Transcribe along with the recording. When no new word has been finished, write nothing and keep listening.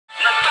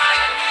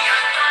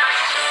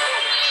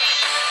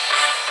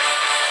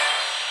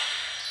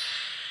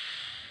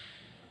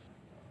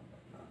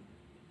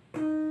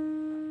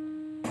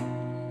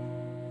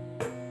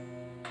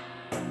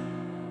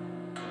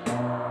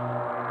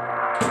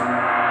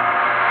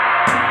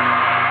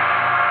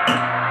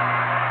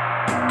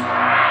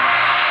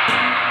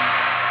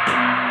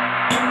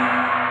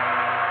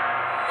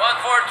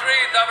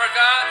Dabar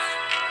Gods.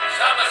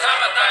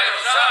 Sama-sama tayo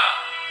sa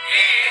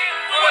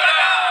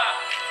Bulaga!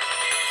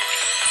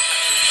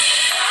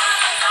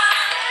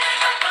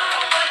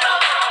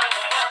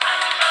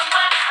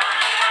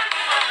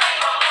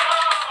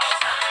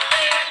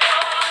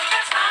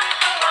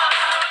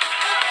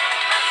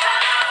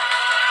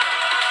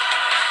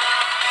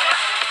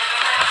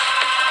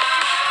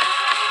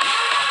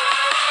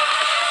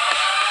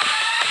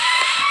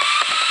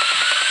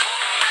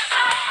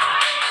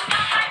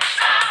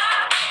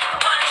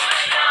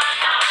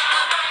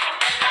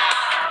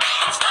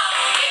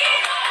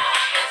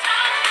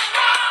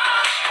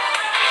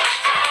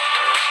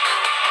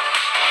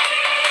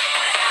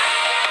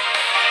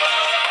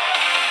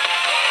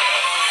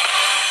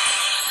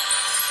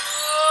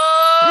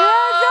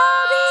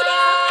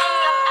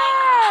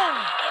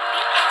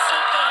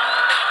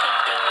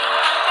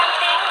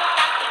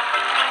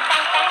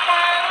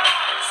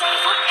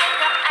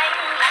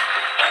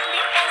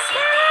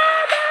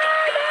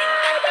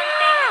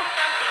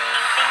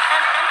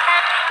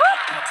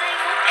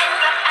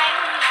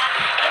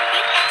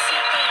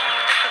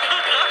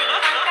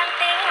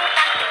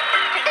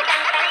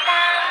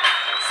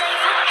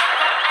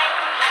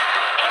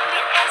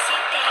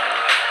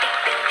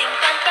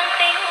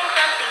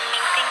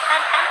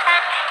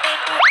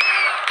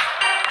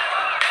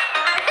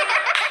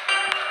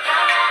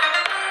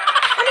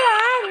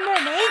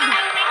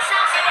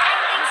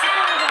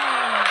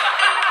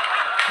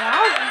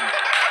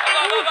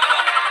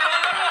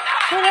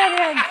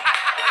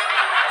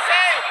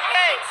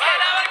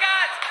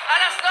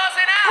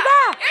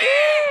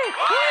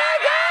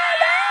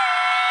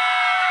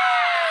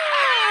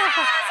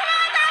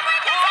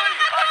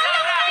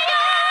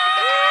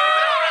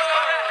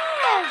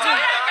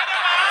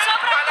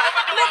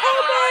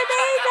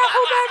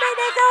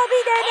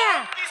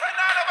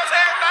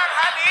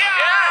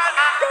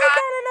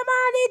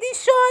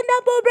 Edisyon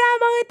ng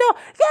programang ito.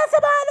 Kaya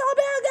samahan ko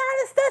ba ang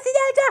alas na si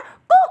Jaja?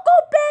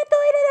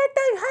 Kukumpetuin na ng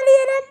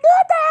tanghalian ng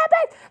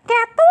Lutaban.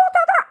 Kaya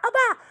tutata,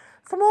 aba,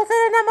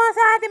 sumusunod naman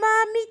sa ating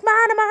mga meet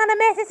na mga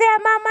na-message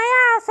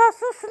mamaya sa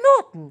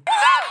susunod.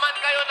 Saan man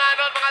kayo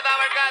nanon mga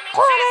Dabar Gods?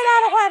 Kung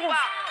kailangan ko ano.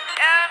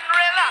 And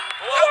relax.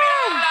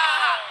 Ayan.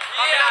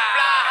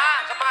 Kapilang-plaha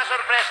sa mga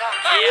sorpresa.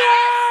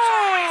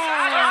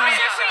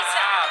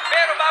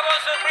 Pero bago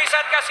ang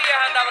surprisan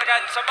kasiyahan, Dabar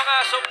Gods, sa mga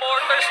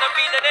supporters ng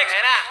Be The Next,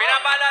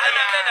 pinapaalala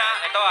natin ha,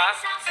 ito ha.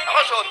 Ako,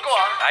 suot ko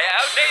ha. Ay,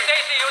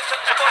 Daisy, yung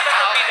supporter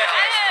ng Be The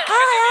Next.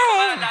 Kasi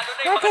Ay. lalo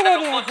na yung mga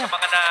nalungkot sa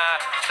mga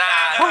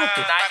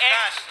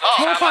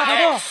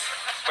na-ex.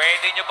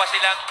 Pwede nyo pa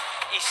silang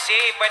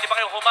i-save. Pwede pa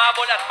kayong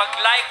humabol at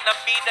mag-like ng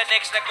Be The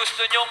Next na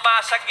gusto nyong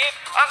masagip.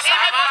 Ang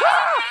ibig mo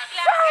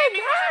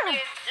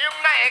yung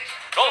na-ex,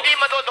 hindi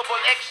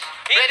madodouble X.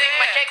 Pwede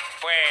ma-check.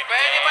 Pwede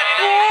pa rin.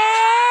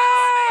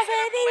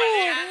 Pwede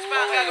rin.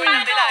 Ang gagawin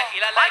lang nila,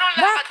 ilalike. Paano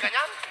lakad ka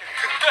niyan?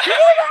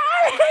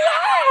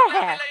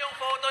 Nila yung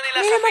photo nila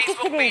sa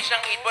Facebook page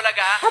ng Eat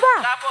Bulaga.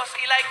 Tapos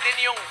i-like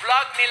din yung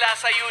vlog nila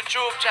sa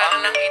YouTube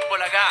channel ng Eat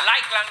Bulaga.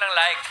 Like lang ng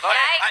like.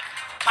 Like.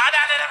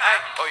 Pada na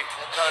lang. Oy,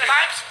 sorry.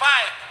 Times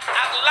 5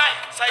 ang like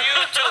sa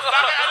YouTube.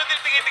 Bakit ano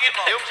din tingin-tingin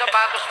mo? Yung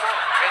sapatos mo.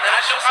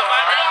 Ano ka ba?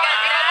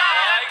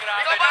 Ay,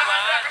 grabe Ikaw ba, naman.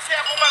 Andra? Kasi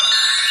ako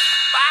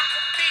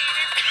bakong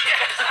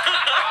Pilipinas.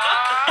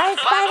 Times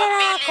 5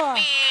 na ako.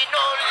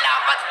 Pilipino,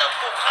 lapat ng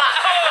mukha.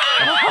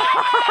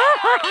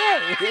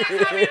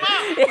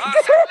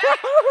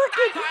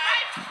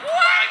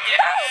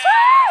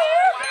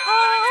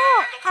 Oo,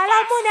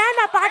 alam mo na,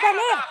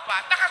 napakadali.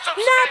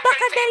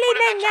 Napakadali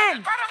na yan.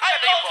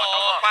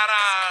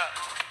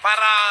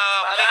 Para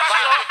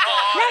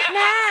Like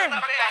na.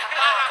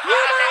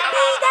 Yung mga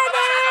Be The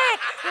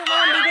Next. Yung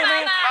mga Be The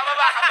Next.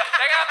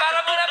 Teka, para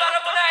muna.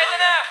 Ito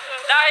na.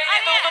 Dahil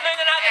itutuloy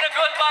na natin ang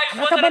good vibes.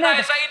 Punta na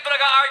tayo sa Eat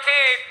Bulaga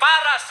Arcade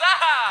para sa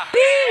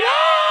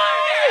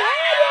Pinoy!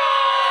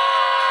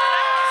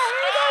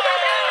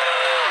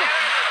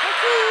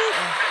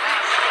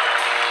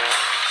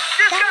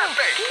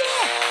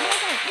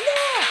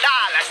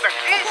 Dalas ng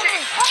easy.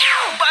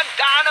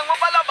 Banda ng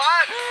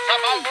mapalaban sa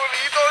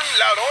paboritong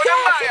laro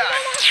ng bayan.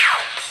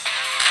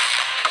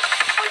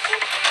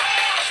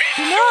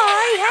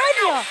 Pinoy,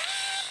 Henyo!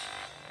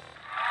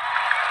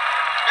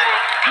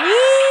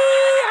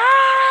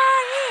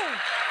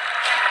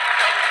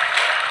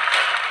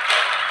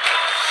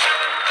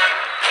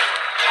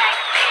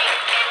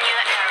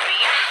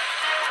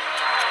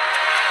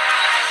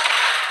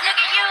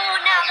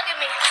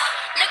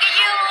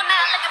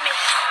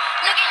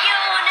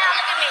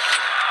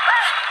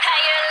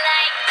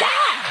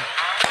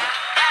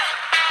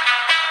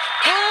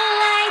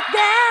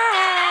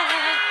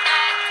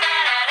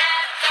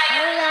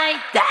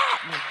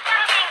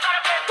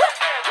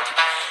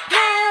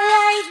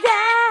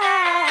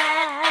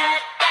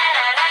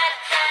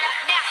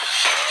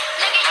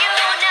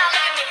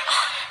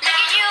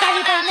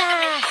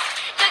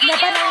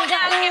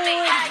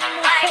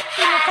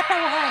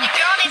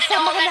 Sa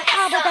mga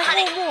nakabot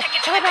ang umo,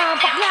 para ang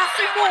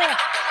paglaki mo.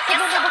 Sa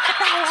mga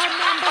makatawan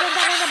na ang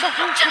barandara na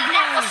bahusog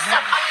na.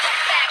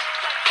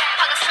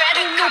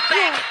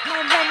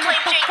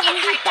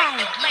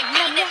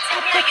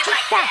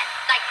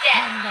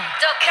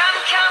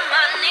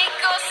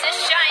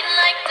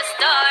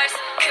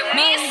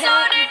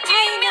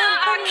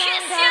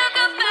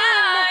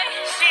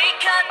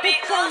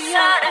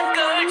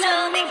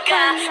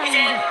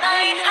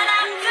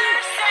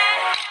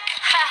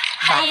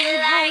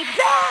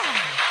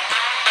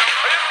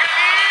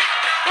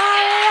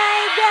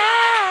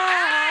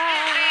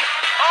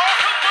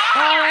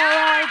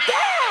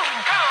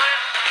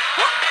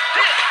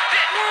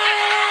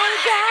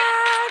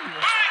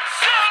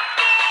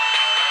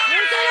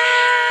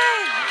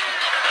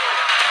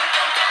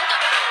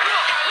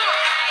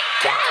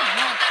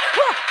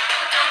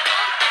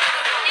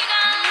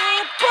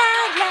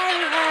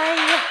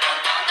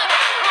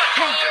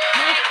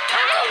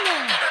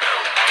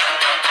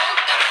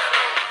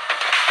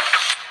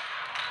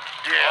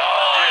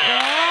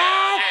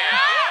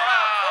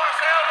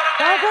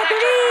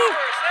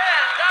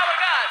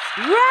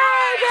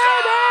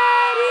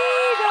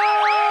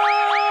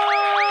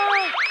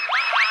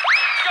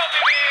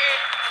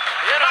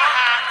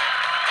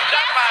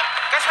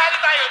 Kasali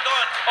tayo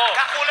doon.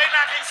 Kakulay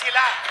natin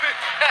sila.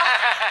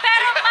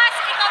 Pero mas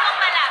ikaw ang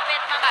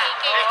malapit, Ma'am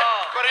Kiki.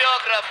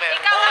 Choreographer.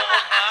 Ikaw ang...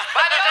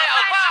 Paano sa'yo?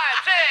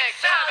 5,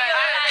 6, 7,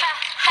 8.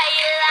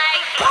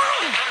 Highlight.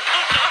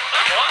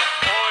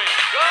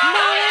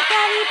 Mga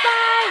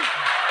karipay!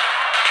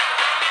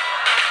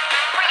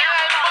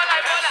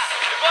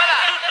 Bola!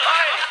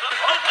 Hoy!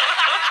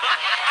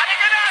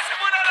 Halika na!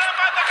 Simulan na ng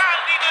patakan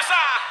dito sa...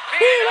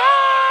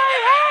 Pinoy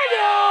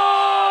Henyo!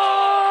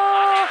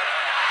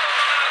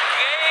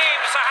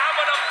 Game sa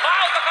hamon ng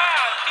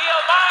pautakan.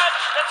 Deal match.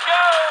 Let's go.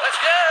 Let's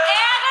go!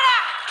 Eh, ano na?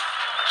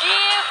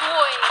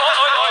 Giveaway.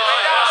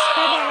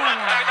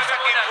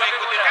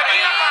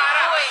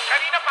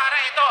 Kanina para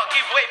ito.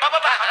 Giveaway.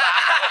 Bababa ka ba?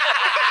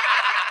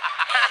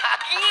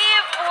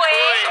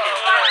 Giveaway.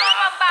 Para sa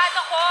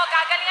pambato ko,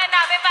 gagalingan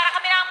namin para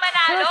kami na ang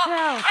manalo.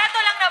 Ito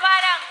lang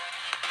naman ang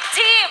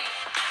Team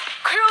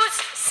Cruz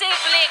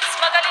Siblings.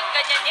 Magaling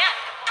ganyan yan.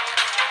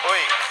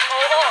 Uy.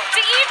 Oo.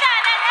 Si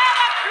Ethan and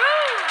Eva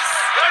Cruz.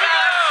 There we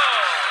go.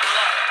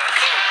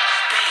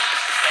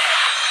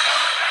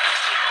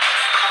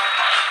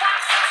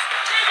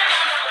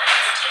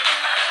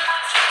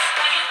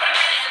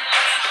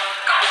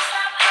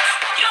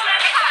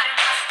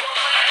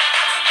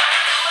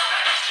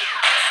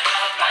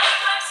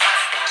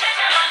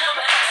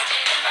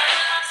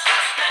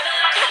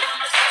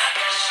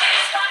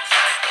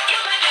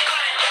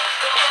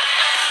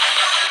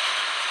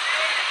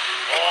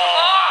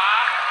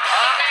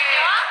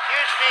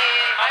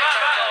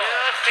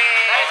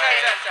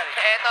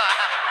 Eto,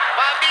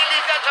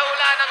 mabilisan sa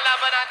hula ng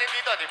laban natin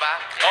dito, di ba?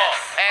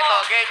 Eto,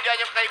 game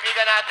dyan yung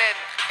kaibigan natin.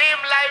 Team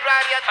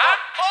Library at Book.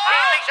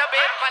 Ibig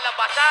sabihin,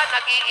 palabasan,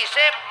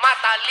 nag-iisip,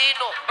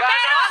 matalino.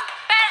 Pero,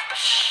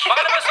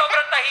 Baka naman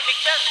sobrang tahimik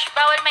yan.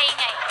 bawal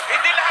maingay.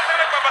 Hindi lahat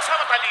na nagbabasa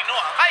matalino,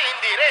 ah. Ay,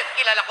 hindi rin.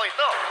 Kilala ko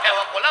ito.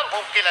 Ewan ko lang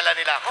kung kilala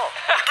nila ako.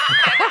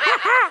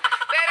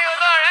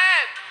 Theodor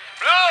and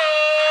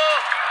Blue!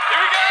 Here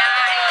we go.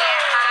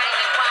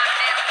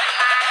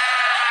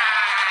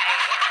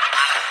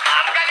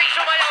 Ang galing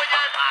sumayaw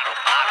niyan.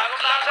 Parang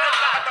lakas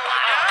sa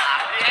katawan niya.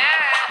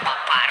 Yeah.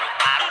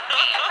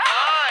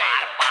 Oy.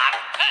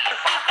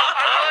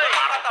 Oy.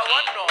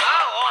 Katawan, no?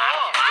 Wow,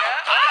 oo.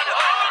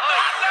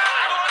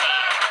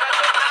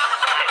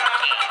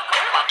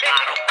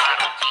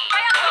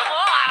 Kaya ako,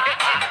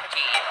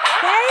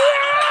 Kaya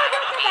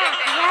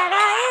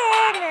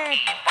yarain!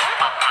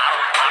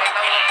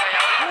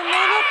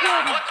 Lumilit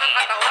yun.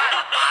 Agad!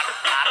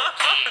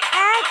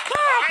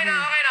 Okay na.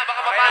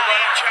 Baka mapali.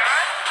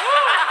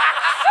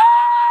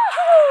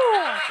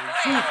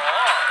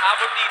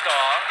 Abot dito.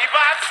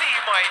 Iba ang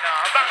simay na.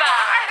 Baka.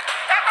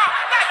 Eto,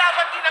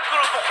 lalaban din ang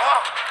grupo ko.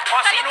 O,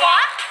 Sino po?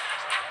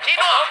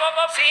 Sino?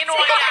 Sino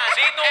yan?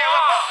 Sino?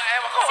 Ewan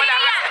ko. Wala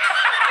Sino ka. yan?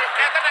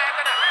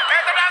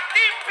 Eto na ang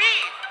Team P.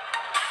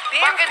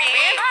 Bakit P?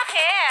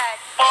 Bakit?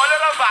 Polo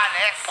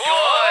Ravales.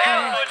 Yun.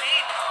 Emily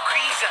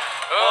Criza.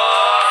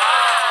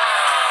 Oh.